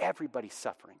 Everybody's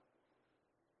suffering.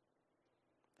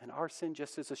 And our sin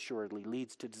just as assuredly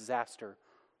leads to disaster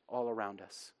all around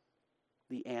us.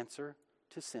 The answer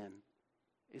to sin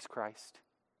is Christ.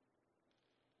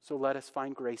 So let us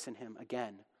find grace in him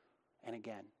again and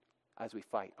again as we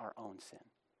fight our own sin.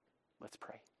 Let's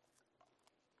pray.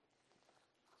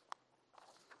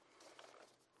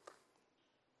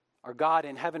 Our God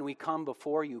in heaven, we come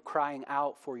before you crying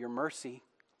out for your mercy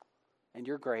and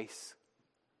your grace.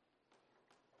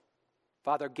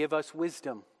 Father, give us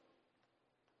wisdom.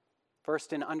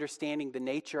 First, in understanding the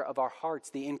nature of our hearts,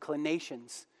 the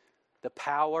inclinations, the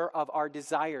power of our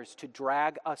desires to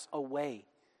drag us away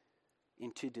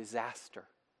into disaster.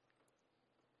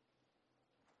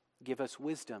 Give us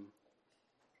wisdom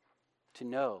to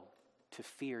know, to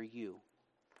fear you.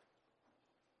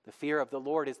 The fear of the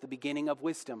Lord is the beginning of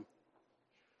wisdom.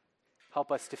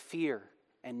 Help us to fear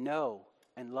and know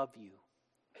and love you.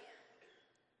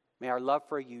 May our love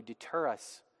for you deter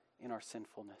us in our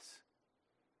sinfulness.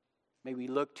 May we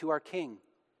look to our King,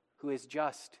 who is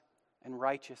just and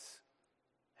righteous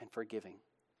and forgiving.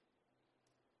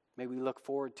 May we look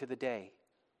forward to the day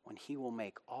when he will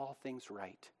make all things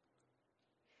right.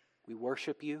 We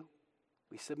worship you.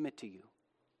 We submit to you.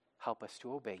 Help us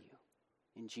to obey you.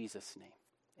 In Jesus' name,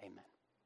 amen.